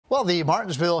Well, the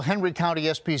Martinsville-Henry County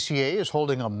SPCA is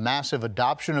holding a massive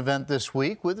adoption event this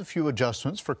week with a few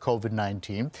adjustments for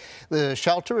COVID-19. The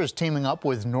shelter is teaming up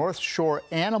with North Shore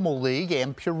Animal League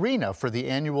and Purina for the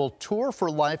annual Tour for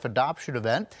Life adoption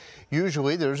event.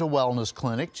 Usually there's a wellness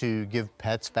clinic to give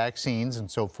pets vaccines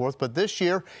and so forth, but this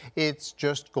year it's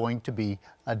just going to be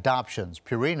adoptions.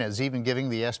 Purina is even giving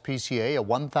the SPCA a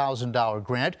 $1,000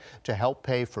 grant to help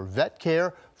pay for vet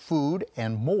care, food,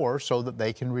 and more so that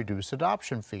they can reduce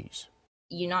adoption fees.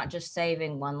 You're not just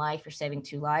saving one life, you're saving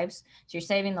two lives. So you're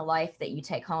saving the life that you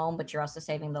take home, but you're also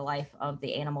saving the life of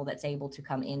the animal that's able to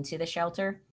come into the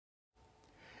shelter.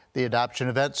 The adoption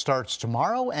event starts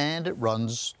tomorrow and it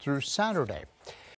runs through Saturday.